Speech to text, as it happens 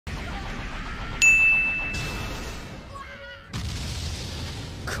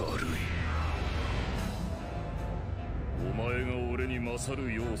勝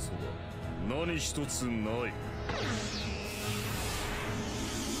る要素は何一つない。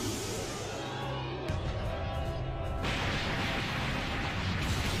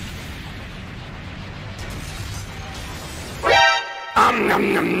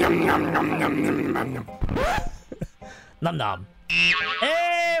Nom nom.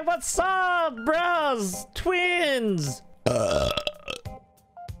 Hey, what's up, bros? Twins.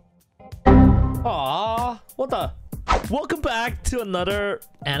 Aww, what the? Welcome back to another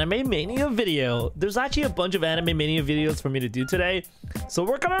Anime Mania video. There's actually a bunch of Anime Mania videos for me to do today, so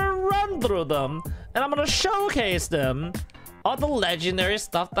we're gonna run through them and I'm gonna showcase them, all the legendary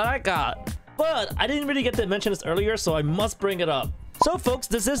stuff that I got. But I didn't really get to mention this earlier, so I must bring it up. So folks,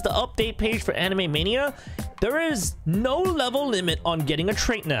 this is the update page for Anime Mania. There is no level limit on getting a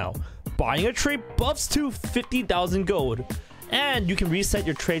trait now. Buying a trait buffs to 50,000 gold, and you can reset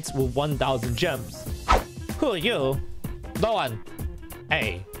your traits with 1,000 gems. Who are you? No one.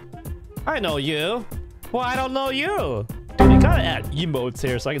 Hey, I know you. Well, I don't know you. Dude, you gotta add emotes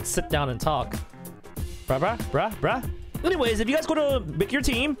here so I can sit down and talk. Bruh. Anyways, if you guys go to pick your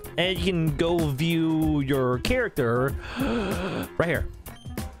team and you can go view your character right here.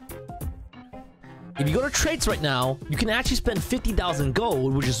 If you go to traits right now, you can actually spend 50,000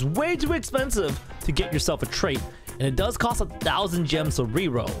 gold, which is way too expensive to get yourself a trait, and it does cost 1,000 gems to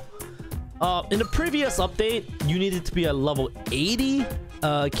reroll. In the previous update, you needed to be a level 80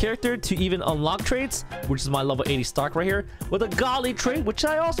 character to even unlock traits, which is my level 80 Stark right here, with a godly trait, which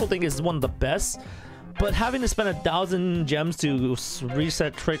I also think is one of the best. But having to spend 1,000 gems to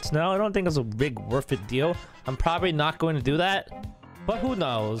reset traits now, I don't think it's a big worth it deal. I'm probably not going to do that, but who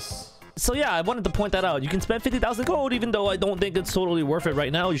knows? So yeah, I wanted to point that out. You can spend 50,000 gold, even though I don't think it's totally worth it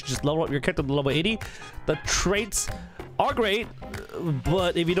right now. You should just level up your character to level 80. The traits are great,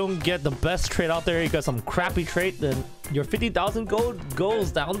 but if you don't get the best trait out there, you got some crappy trait, then your 50,000 gold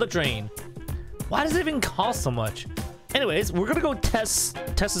goes down the drain. Why does it even cost so much? Anyways, we're gonna go test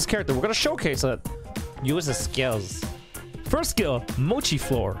this character. We're gonna showcase it. Use the skills. First skill, Mochi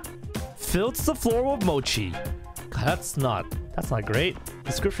floor. Fills the floor with Mochi. God, that's not great.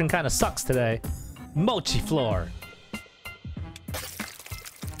 Description kind of sucks today. Mochi floor.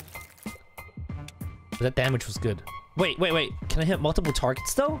 That damage was good. Wait. Can I hit multiple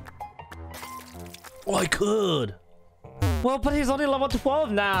targets though? Oh, I could. Well, but he's only level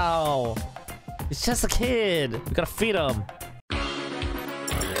 12 now. He's just a kid. We gotta feed him.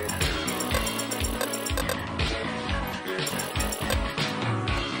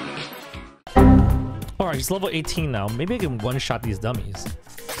 Alright, he's level 18 now. Maybe I can one-shot these dummies.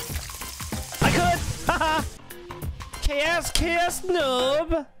 I could! Haha! KS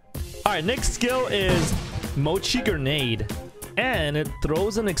noob! Alright, next skill is Mochi grenade. And it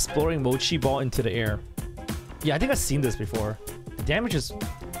throws an exploding Mochi ball into the air. Yeah, I think I've seen this before. The damage is...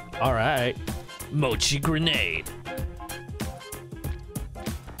 Alright. Mochi grenade.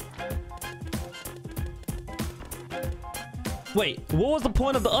 Wait, what was the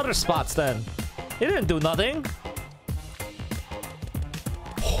point of the other spots then? It didn't do nothing.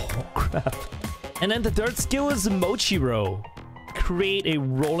 Oh, crap. And then the third skill is Mochi roll. Create a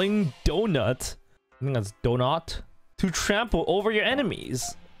rolling donut. I think that's donut. To trample over your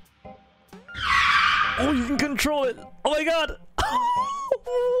enemies. Oh, you can control it. Oh my god.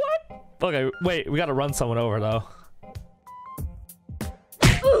 What? Okay, wait. We gotta run someone over though.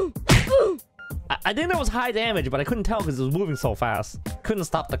 I think that was high damage, but I couldn't tell because it was moving so fast. Couldn't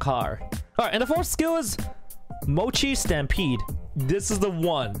stop the car. Alright, and the fourth skill is Mochi Stampede. This is the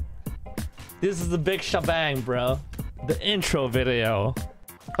one. This is the big shebang, bro. The intro video.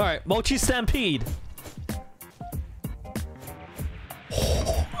 Alright, Mochi Stampede.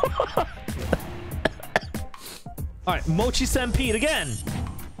 Alright, Mochi Stampede again.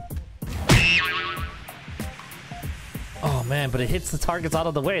 Oh man, but it hits the targets out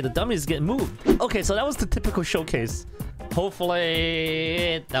of the way. The dummies get moved. Okay, so that was the typical showcase.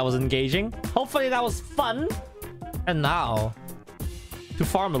 Hopefully that was engaging. Hopefully that was fun. And now, to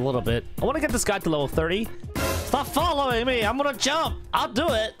farm a little bit, I want to get this guy to level 30. Stop following me. I'm gonna jump. I'll do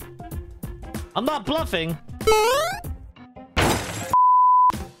it. I'm not bluffing.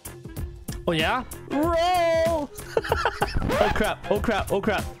 Oh yeah? Roll! Oh crap.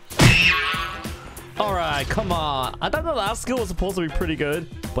 Alright, come on. I thought the last skill was supposed to be pretty good,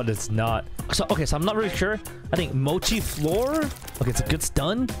 but it's not. So I'm not really sure. I think Mochi floor. Okay, it's a good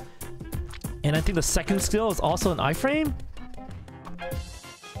stun. And I think the second skill is also an iframe.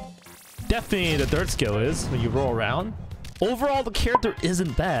 Definitely the third skill is when you roll around. Overall, the character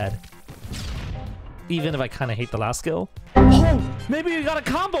isn't bad. Even if I kind of hate the last skill. Oh, maybe you gotta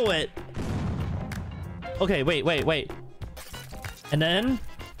combo it. Okay, wait. And then...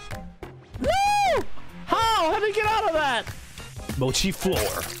 No! How? How did he get out of that? Mochi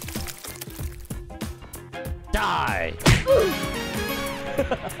floor. Die.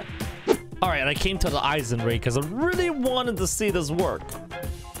 Alright, I came to the Aizen raid because I really wanted to see this work.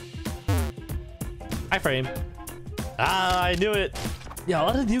 Iframe. Ah, I knew it. Yeah, a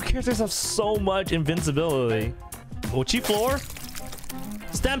lot of new characters have so much invincibility. Mochi floor.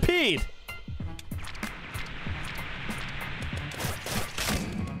 Stampede.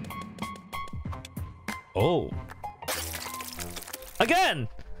 Oh. Again.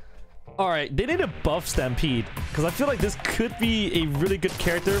 All right, they need to buff Stampede because I feel like this could be a really good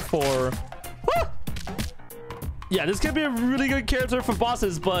character for... Ah! Yeah, this could be a really good character for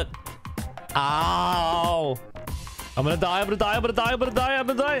bosses, but... Ow. I'm gonna die, I'm gonna die, I'm gonna die, I'm gonna die, I'm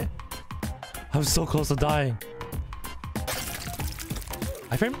gonna die. I'm so close to dying.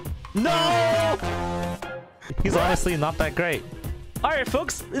 Iframe? No! He's honestly not that great. Alright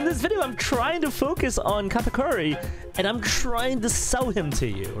folks, in this video I'm trying to focus on Katakuri and I'm trying to sell him to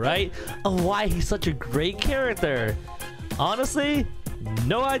you, right? Of why he's such a great character. Honestly,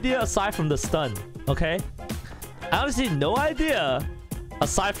 no idea aside from the stun, okay? Honestly, no idea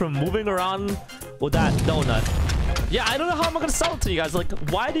aside from moving around with that donut. Yeah, I don't know how I'm gonna sell it to you guys. Like,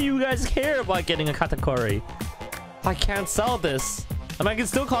 why do you guys care about getting a Katakuri? I can't sell this. I mean, I can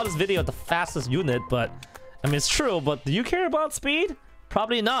still call this video the fastest unit, but... I mean, it's true, but do you care about speed?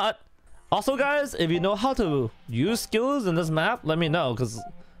 Probably not. Also, guys, if you know how to use skills in this map, let me know, because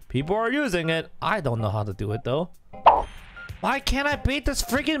people are using it. I don't know how to do it, though. Why can't I beat this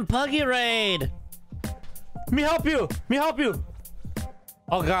freaking buggy raid? Me help you! Me help you!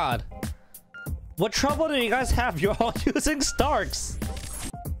 Oh, God. What trouble do you guys have? You're all using Starks.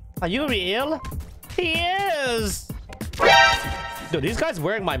 Are you real? He is! Dude, these guys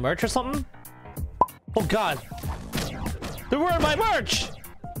wearing my merch or something? Oh God, they're wearing my merch.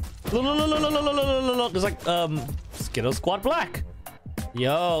 There's like Skittle Squad Black.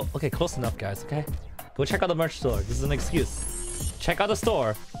 Yo, okay, close enough, guys. Okay, go check out the merch store. This is an excuse. Check out the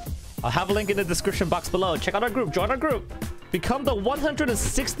store. I'll have a link in the description box below. Check out our group. Join our group. Become the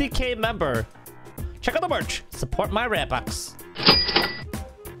 160K member. Check out the merch. Support my Redbox.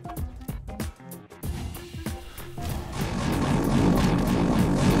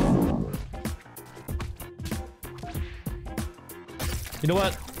 You know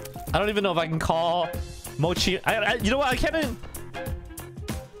what? I don't even know if I can call Mochi. You know what? I can't even...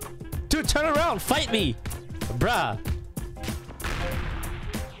 Dude, turn around. Fight me. Bruh.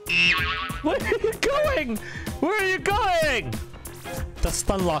 Where are you going? Where are you going? The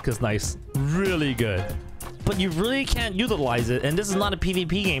stun lock is nice. Really good. But you really can't utilize it. And this is not a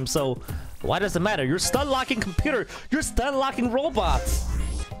PvP game, so why does it matter? You're stun locking computer. You're stun locking robots.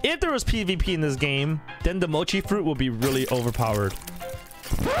 If there was PvP in this game, then the Mochi fruit will be really overpowered.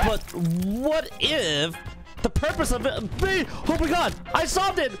 But what if the purpose of it... Oh my God! I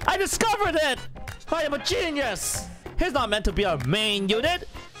solved it! I discovered it! I am a genius! He's not meant to be a main unit.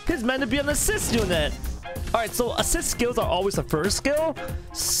 He's meant to be an assist unit. Alright, so assist skills are always the first skill.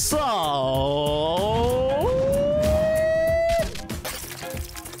 So...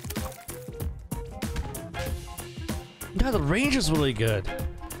 Yeah, the range is really good.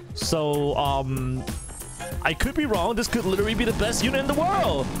 So, I could be wrong. This could literally be the best unit in the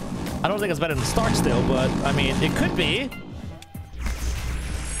world. I don't think it's better than Stark still, but I mean, it could be.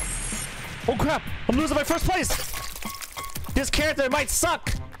 Oh crap! I'm losing my first place. This character might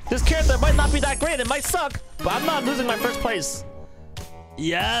suck. This character might not be that great. It might suck, but I'm not losing my first place.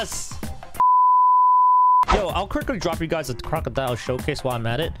 Yes. Yo, I'll quickly drop you guys a crocodile showcase while I'm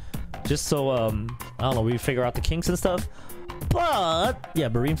at it, just so I don't know, we figure out the kinks and stuff. But yeah,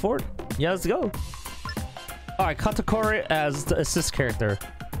 Marine Fort. Yeah, let's go. All right, Katakuri as the assist character.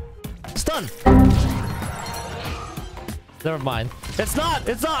 Stun. Never mind. It's not.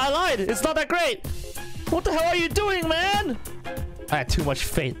 It's not. I lied. It's not that great. What the hell are you doing, man? I had too much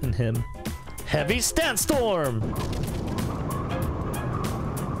faith in him. Heavy Sandstorm.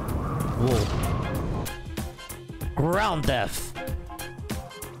 Whoa. Ground Death.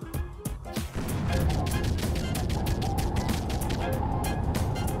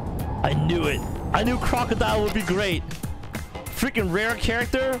 I knew it. I knew Crocodile would be great. Freaking rare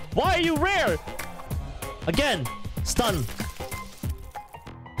character. Why are you rare? Again, stun.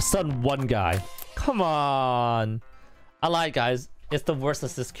 Stun one guy. Come on. I lied, guys. It's the worst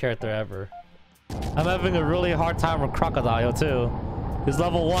assist character ever. I'm having a really hard time with Crocodile too. He's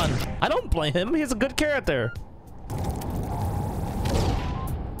level 1. I don't blame him. He's a good character.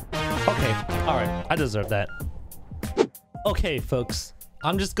 Okay. Alright. I deserve that. Okay, folks.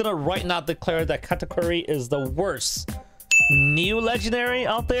 I'm just gonna right now declare that Katakuri is the worst new legendary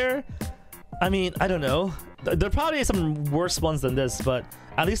out there. I mean, I don't know. There probably is some worse ones than this, but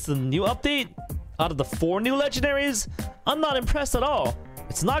at least the new update, out of the 4 new legendaries, I'm not impressed at all.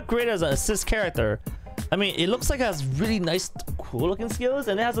 It's not great as an assist character. I mean, it looks like it has really nice, cool looking skills,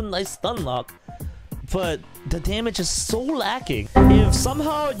 and it has a nice stun lock, but the damage is so lacking. If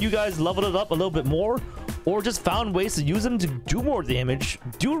somehow you guys leveled it up a little bit more, or just found ways to use them to do more damage,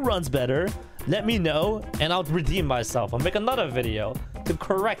 do runs better, let me know, and I'll redeem myself. I'll make another video to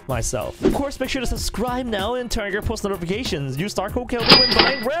correct myself. Of course, make sure to subscribe now and turn on your post notifications. Use star code Kelvin when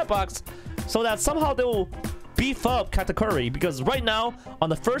buying rare box, so that somehow they'll beef up Katakuri, because right now, on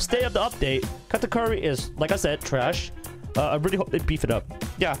the first day of the update, Katakuri is, like I said, trash. I really hope they beef it up.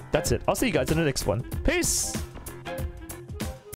 Yeah, that's it. I'll see you guys in the next one. Peace!